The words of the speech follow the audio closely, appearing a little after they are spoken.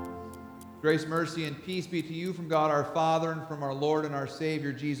Grace, mercy, and peace be to you from God our Father and from our Lord and our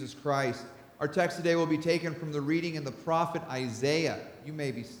Savior, Jesus Christ. Our text today will be taken from the reading in the prophet Isaiah. You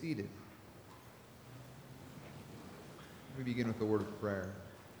may be seated. We begin with a word of prayer.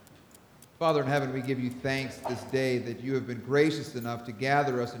 Father in heaven, we give you thanks this day that you have been gracious enough to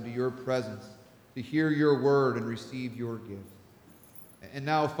gather us into your presence, to hear your word and receive your gift. And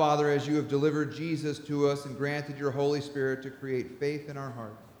now, Father, as you have delivered Jesus to us and granted your Holy Spirit to create faith in our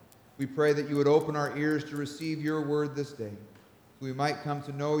hearts, we pray that you would open our ears to receive your word this day, so we might come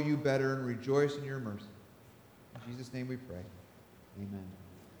to know you better and rejoice in your mercy. In Jesus' name we pray. Amen.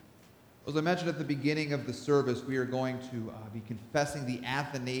 As I mentioned at the beginning of the service, we are going to be confessing the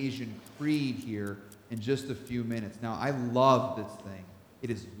Athanasian Creed here in just a few minutes. Now, I love this thing. It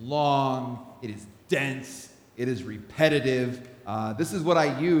is long, it is dense, it is repetitive. This is what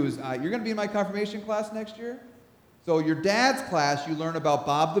I use. You're going to be in my confirmation class next year? So your dad's class, you learn about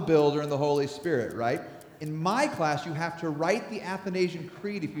Bob the Builder and the Holy Spirit, right? In my class, you have to write the Athanasian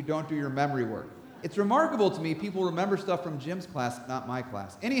Creed if you don't do your memory work. It's remarkable to me, people remember stuff from Jim's class, not my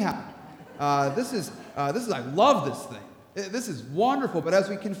class. Anyhow, I love this thing. This is wonderful, but as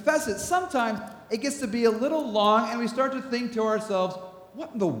we confess it, sometimes it gets to be a little long, and we start to think to ourselves,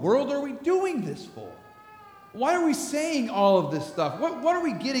 what in the world are we doing this for? Why are we saying all of this stuff? What are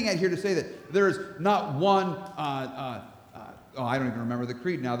we getting at here to say that there is not one, I don't even remember the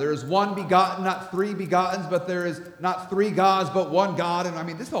creed now. There is one begotten, not three begottens, but there is not three gods, but one God. And I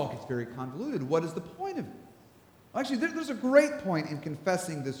mean, this all gets very convoluted. What is the point of it? Actually, there's a great point in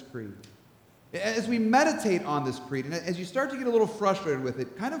confessing this creed. As we meditate on this creed, and as you start to get a little frustrated with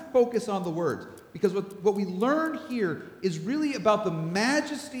it, kind of focus on the words. Because what we learn here is really about the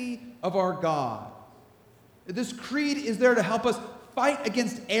majesty of our God. This creed is there to help us fight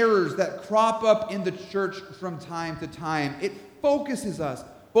against errors that crop up in the church from time to time. It focuses us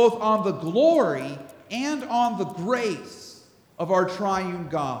both on the glory and on the grace of our triune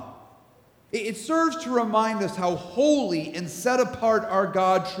God. It serves to remind us how holy and set apart our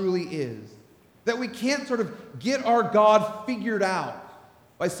God truly is. That we can't sort of get our God figured out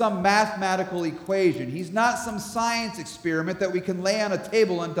by some mathematical equation. He's not some science experiment that we can lay on a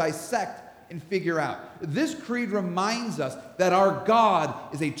table and dissect and figure out. This creed reminds us that our God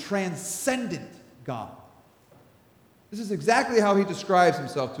is a transcendent God. This is exactly how he describes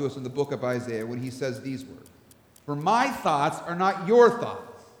himself to us in the book of Isaiah when he says these words. For my thoughts are not your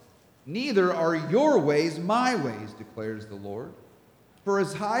thoughts, neither are your ways my ways, declares the Lord. For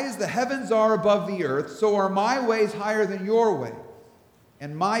as high as the heavens are above the earth, so are my ways higher than your ways,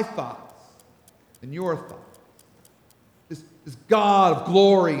 and my thoughts than your thoughts. This God of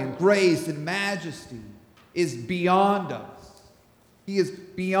glory and grace and majesty is beyond us. He is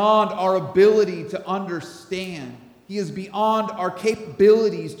beyond our ability to understand. He is beyond our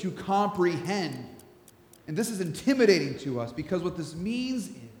capabilities to comprehend. And this is intimidating to us because what this means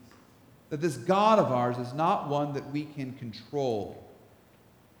is that this God of ours is not one that we can control.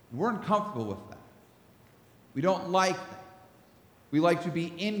 We're uncomfortable with that. We don't like that. We like to be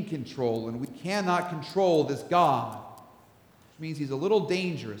in control, and we cannot control this God, which means he's a little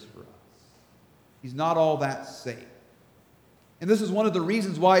dangerous for us. He's not all that safe. And this is one of the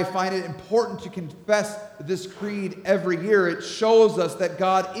reasons why I find it important to confess this creed every year. It shows us that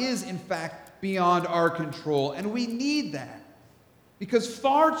God is, in fact, beyond our control, and we need that. Because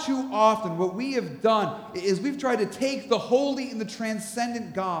far too often what we have done is we've tried to take the holy and the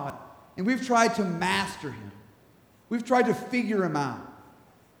transcendent God and we've tried to master him. We've tried to figure him out.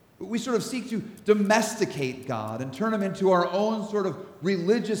 We sort of seek to domesticate God and turn him into our own sort of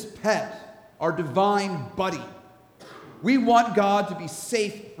religious pet, our divine buddy. We want God to be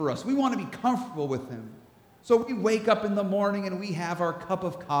safe for us. We want to be comfortable with him. So we wake up in the morning and we have our cup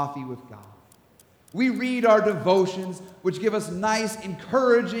of coffee with God. We read our devotions, which give us nice,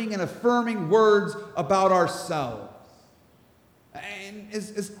 encouraging, and affirming words about ourselves. And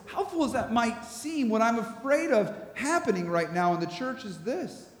as helpful as that might seem, what I'm afraid of happening right now in the church is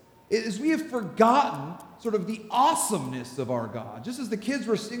this. Is we have forgotten sort of the awesomeness of our God, just as the kids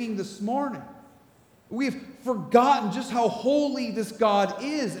were singing this morning. We have forgotten just how holy this God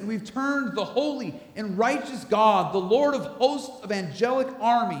is, and we've turned the holy and righteous God, the Lord of hosts of angelic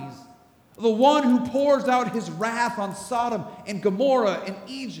armies, the one who pours out his wrath on Sodom and Gomorrah and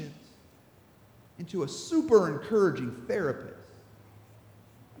Egypt, into a super encouraging therapist. Not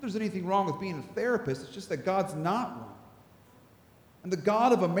that there's anything wrong with being a therapist, it's just that God's not one. And the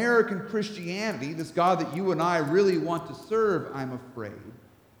God of American Christianity, this God that you and I really want to serve, I'm afraid,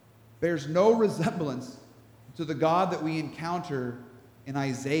 bears no resemblance to the God that we encounter in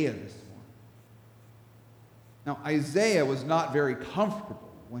Isaiah this morning. Now, Isaiah was not very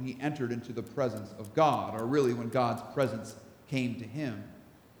comfortable when he entered into the presence of God, or really when God's presence came to him.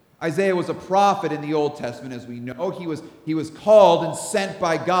 Isaiah was a prophet in the Old Testament, as we know. He was called and sent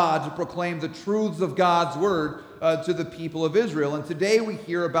by God to proclaim the truths of God's word to the people of Israel. And today we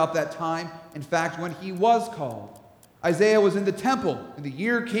hear about that time, in fact, when he was called. Isaiah was in the temple in the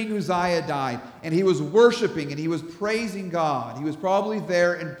year King Uzziah died, and he was worshiping and he was praising God. He was probably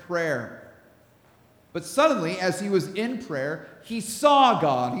there in prayer. But suddenly, as he was in prayer, he saw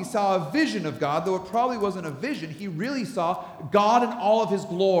God. He saw a vision of God, though it probably wasn't a vision. He really saw God in all of his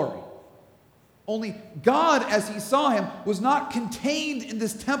glory. Only God, as he saw him, was not contained in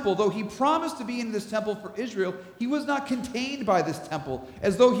this temple. Though he promised to be in this temple for Israel, he was not contained by this temple,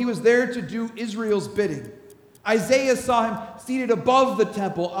 as though he was there to do Israel's bidding. Isaiah saw him seated above the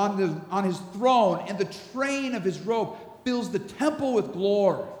temple on his throne, and the train of his robe fills the temple with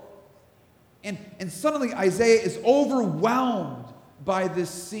glory. And suddenly Isaiah is overwhelmed by this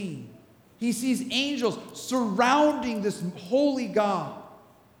scene. He sees angels surrounding this holy God.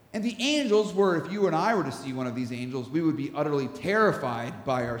 And the angels were, if you and I were to see one of these angels, we would be utterly terrified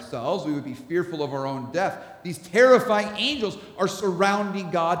by ourselves. We would be fearful of our own death. These terrifying angels are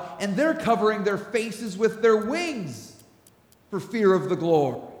surrounding God, and they're covering their faces with their wings for fear of the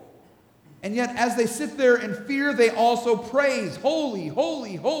glory. And yet, as they sit there in fear, they also praise, "Holy,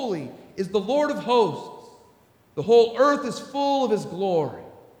 holy, holy is the Lord of hosts. The whole earth is full of his glory."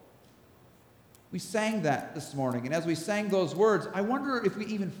 We sang that this morning, and as we sang those words, I wonder if we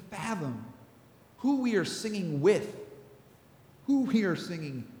even fathom who we are singing with, who we are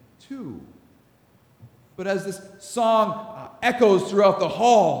singing to. But as this song echoes throughout the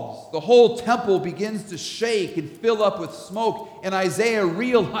halls, the whole temple begins to shake and fill up with smoke, and Isaiah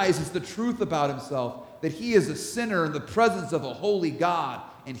realizes the truth about himself, that he is a sinner in the presence of a holy God,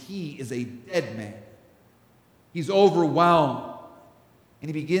 and he is a dead man. He's overwhelmed. And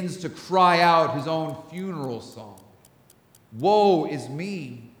he begins to cry out his own funeral song. "Woe is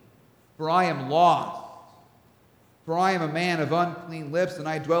me, for I am lost. For I am a man of unclean lips, and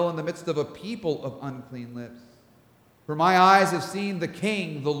I dwell in the midst of a people of unclean lips. For my eyes have seen the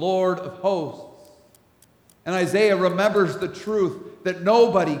King, the Lord of hosts." And Isaiah remembers the truth that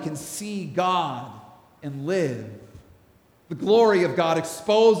nobody can see God and live. The glory of God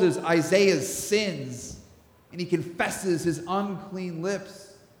exposes Isaiah's sins, and he confesses his unclean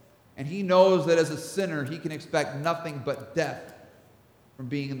lips. And he knows that as a sinner, he can expect nothing but death from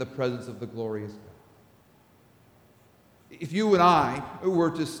being in the presence of the glorious God. If you and I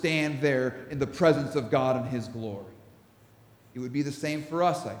were to stand there in the presence of God in his glory, it would be the same for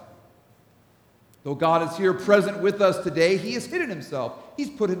us, I think. Though God is here present with us today, he has hidden himself. He's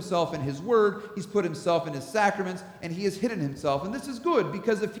put himself in his word, he's put himself in his sacraments, and he has hidden himself. And this is good,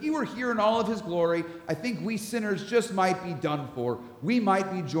 because if he were here in all of his glory, I think we sinners just might be done for. We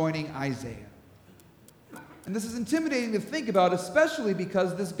might be joining Isaiah. And this is intimidating to think about, especially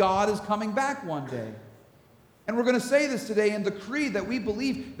because this God is coming back one day. And we're going to say this today in the creed, that we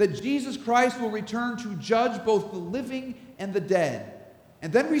believe that Jesus Christ will return to judge both the living and the dead.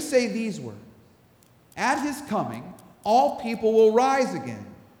 And then we say these words: "At his coming, all people will rise again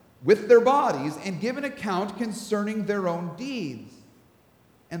with their bodies and give an account concerning their own deeds.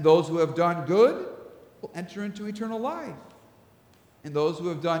 And those who have done good will enter into eternal life, and those who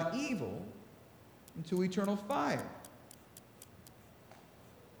have done evil into eternal fire."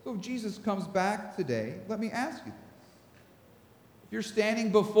 So if Jesus comes back today, let me ask you this. If you're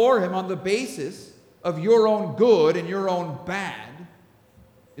standing before him on the basis of your own good and your own bad,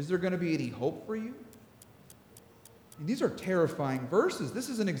 is there going to be any hope for you? And these are terrifying verses. This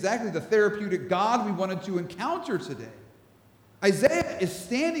isn't exactly the therapeutic God we wanted to encounter today. Isaiah is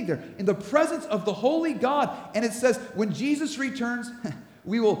standing there in the presence of the holy God, and it says, when Jesus returns,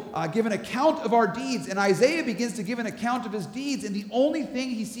 we will give an account of our deeds. And Isaiah begins to give an account of his deeds, and the only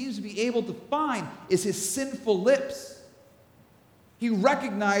thing he seems to be able to find is his sinful lips. He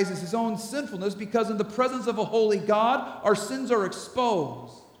recognizes his own sinfulness, because in the presence of a holy God, our sins are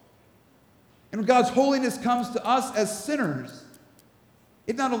exposed. And when God's holiness comes to us as sinners,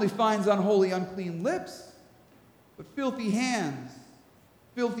 it not only finds unholy, unclean lips, but filthy hands,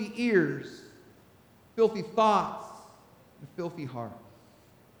 filthy ears, filthy thoughts, and filthy hearts.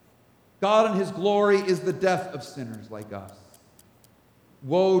 God in his glory is the death of sinners like us.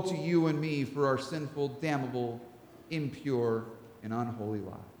 Woe to you and me for our sinful, damnable, impure, and unholy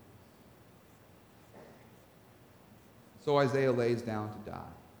lives. So Isaiah lays down to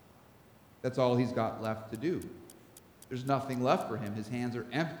die. That's all he's got left to do. There's nothing left for him. His hands are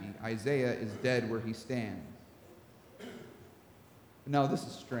empty. Isaiah is dead where he stands. But now this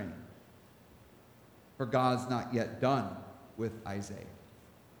is strange, for God's not yet done with Isaiah.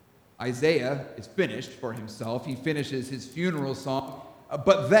 Isaiah is finished for himself. He finishes his funeral song.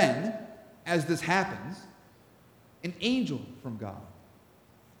 But then, as this happens, an angel from God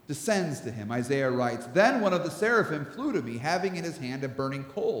descends to him. Isaiah writes, "Then one of the seraphim flew to me, having in his hand a burning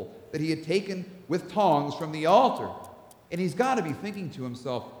coal that he had taken with tongs from the altar." And he's got to be thinking to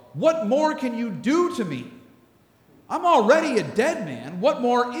himself, what more can you do to me? I'm already a dead man. What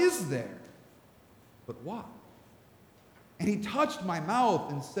more is there? But what? And he touched my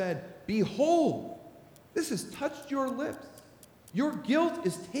mouth and said, "Behold, this has touched your lips. Your guilt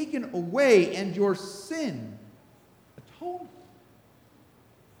is taken away and your sin atoned for."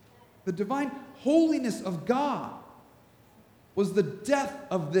 The divine holiness of God was the death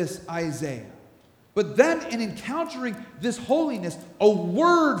of this Isaiah. But then in encountering this holiness, a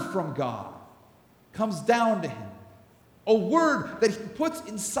word from God comes down to him. A word that he puts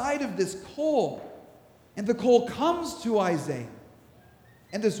inside of this coal. And the coal comes to Isaiah.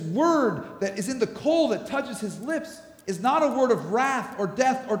 And this word that is in the coal that touches his lips is not a word of wrath or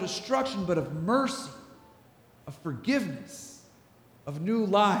death or destruction, but of mercy, of forgiveness, of new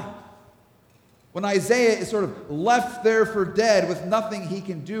life. When Isaiah is sort of left there for dead with nothing he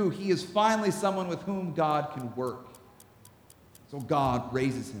can do, he is finally someone with whom God can work. So God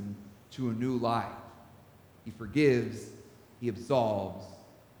raises him to a new life. He forgives, he absolves,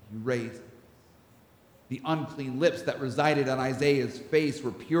 he raises. The unclean lips that resided on Isaiah's face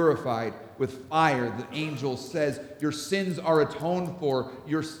were purified with fire. The angel says, your sins are atoned for,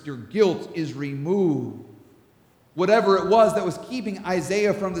 your guilt is removed. Whatever it was that was keeping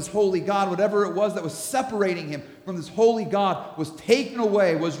Isaiah from this holy God, whatever it was that was separating him from this holy God, was taken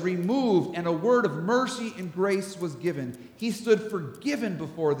away, was removed, and a word of mercy and grace was given. He stood forgiven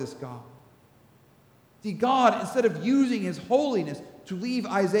before this God. See, God, instead of using his holiness to leave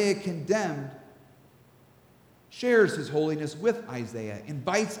Isaiah condemned, shares his holiness with Isaiah,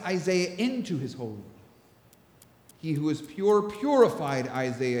 invites Isaiah into his holiness. He who is pure purified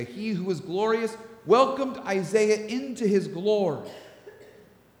Isaiah. He who is glorious welcomed Isaiah into his glory.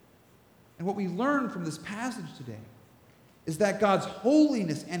 And what we learn from this passage today is that God's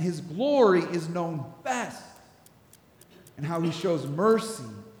holiness and his glory is known best, and how he shows mercy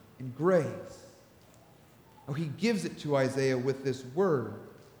and grace. How he gives it to Isaiah with this word.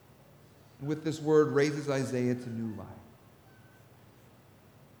 And with this word raises Isaiah to new life.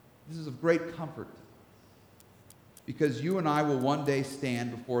 This is of great comfort, because you and I will one day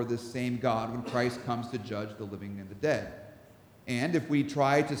stand before this same God when Christ comes to judge the living and the dead. And if we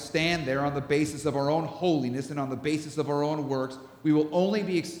try to stand there on the basis of our own holiness and on the basis of our own works, we will only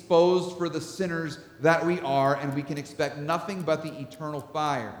be exposed for the sinners that we are, and we can expect nothing but the eternal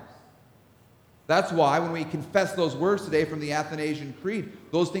fires. That's why when we confess those words today from the Athanasian Creed,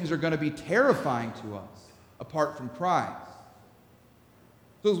 those things are going to be terrifying to us apart from Christ.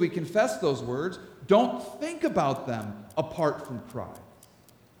 So as we confess those words, don't think about them apart from Christ.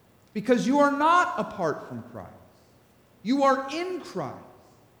 Because you are not apart from Christ. You are in Christ.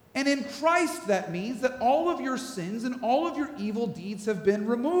 And in Christ, that means that all of your sins and all of your evil deeds have been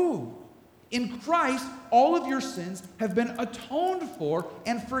removed. In Christ, all of your sins have been atoned for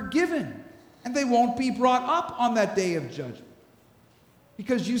and forgiven. And they won't be brought up on that day of judgment.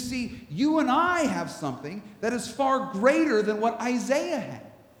 Because you see, you and I have something that is far greater than what Isaiah had.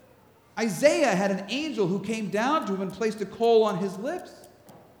 Isaiah had an angel who came down to him and placed a coal on his lips.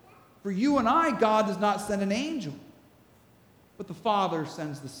 For you and I, God does not send an angel, but the Father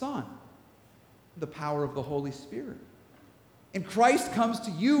sends the Son, the power of the Holy Spirit. And Christ comes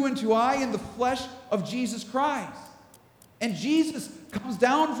to you and to I in the flesh of Jesus Christ. And Jesus comes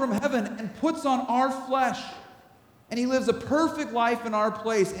down from heaven and puts on our flesh. And he lives a perfect life in our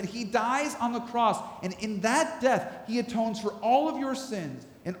place. And he dies on the cross. And in that death, he atones for all of your sins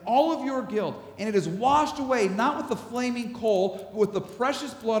and all of your guilt. And it is washed away, not with the flaming coal, but with the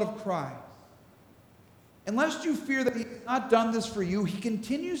precious blood of Christ. And lest you fear that he has not done this for you, he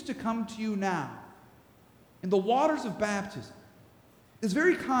continues to come to you now in the waters of baptism. It's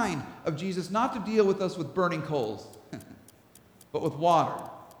very kind of Jesus not to deal with us with burning coals, but with water.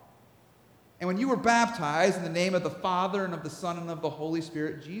 And when you were baptized in the name of the Father and of the Son and of the Holy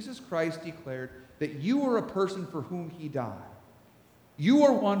Spirit, Jesus Christ declared that you are a person for whom he died. You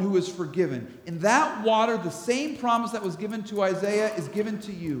are one who is forgiven. In that water, the same promise that was given to Isaiah is given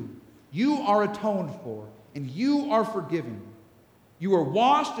to you. You are atoned for, and you are forgiven. You are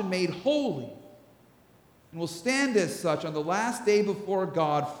washed and made holy, and will stand as such on the last day before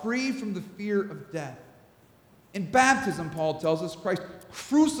God, free from the fear of death. In baptism, Paul tells us, Christ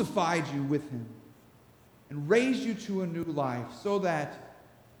crucified you with him and raised you to a new life, so that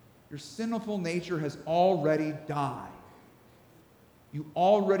your sinful nature has already died. You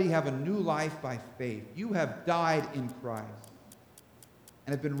already have a new life by faith. You have died in Christ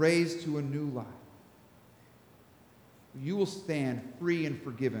and have been raised to a new life. You will stand free and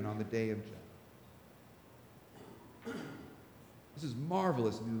forgiven on the day of judgment. This is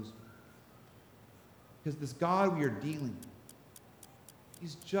marvelous news. Because this God we are dealing with,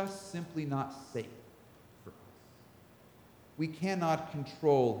 he's just simply not safe for us. We cannot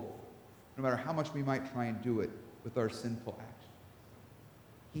control him, no matter how much we might try and do it with our sinful actions.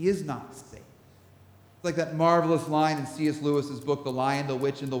 He is not safe. It's like that marvelous line in C.S. Lewis's book, The Lion, the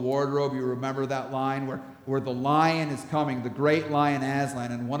Witch, and the Wardrobe. You remember that line where the lion is coming, the great lion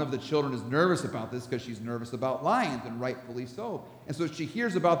Aslan, and one of the children is nervous about this because she's nervous about lions, and rightfully so. And so she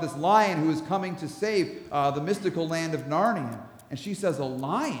hears about this lion who is coming to save the mystical land of Narnia. And she says, a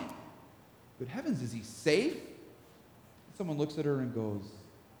lion? Good heavens, is he safe? And someone looks at her and goes,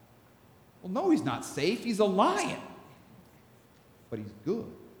 well, no, he's not safe. He's a lion. But he's good.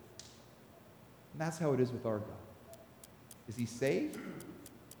 And that's how it is with our God. Is he safe?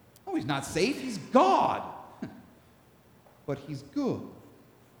 No, he's not safe. He's God. But he's good.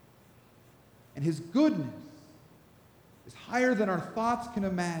 And his goodness is higher than our thoughts can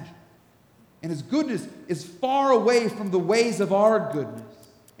imagine. And his goodness is far away from the ways of our goodness.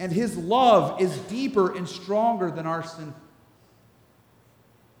 And his love is deeper and stronger than our sinfulness.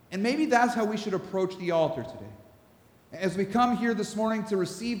 And maybe that's how we should approach the altar today. As we come here this morning to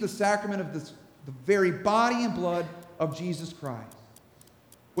receive the sacrament of the very body and blood of Jesus Christ.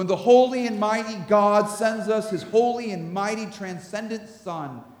 When the holy and mighty God sends us his holy and mighty transcendent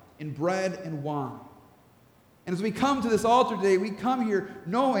Son in bread and wine. And as we come to this altar today, we come here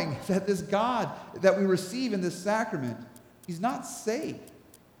knowing that this God that we receive in this sacrament, he's not safe.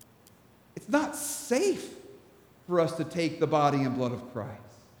 It's not safe for us to take the body and blood of Christ.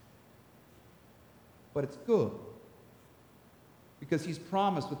 But it's good. Because he's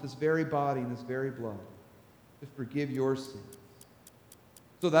promised with this very body and this very blood to forgive your sins.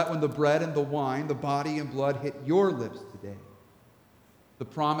 So that when the bread and the wine, the body and blood hit your lips today, the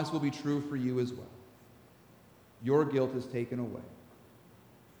promise will be true for you as well. Your guilt is taken away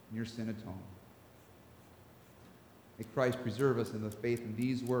and your sin atoned. May Christ preserve us in the faith in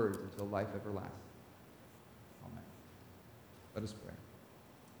these words until life everlasting. Amen. Let us pray.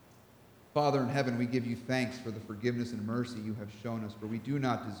 Father in heaven, we give you thanks for the forgiveness and mercy you have shown us, for we do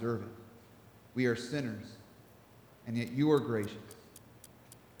not deserve it. We are sinners, and yet you are gracious.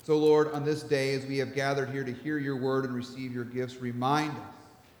 So, Lord, on this day, as we have gathered here to hear your word and receive your gifts, remind us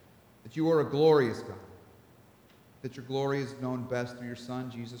that you are a glorious God, that your glory is known best through your Son,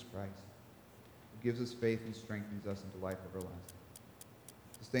 Jesus Christ, who gives us faith and strengthens us into life everlasting.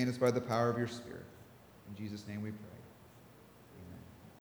 Sustain us by the power of your Spirit. In Jesus' name we pray.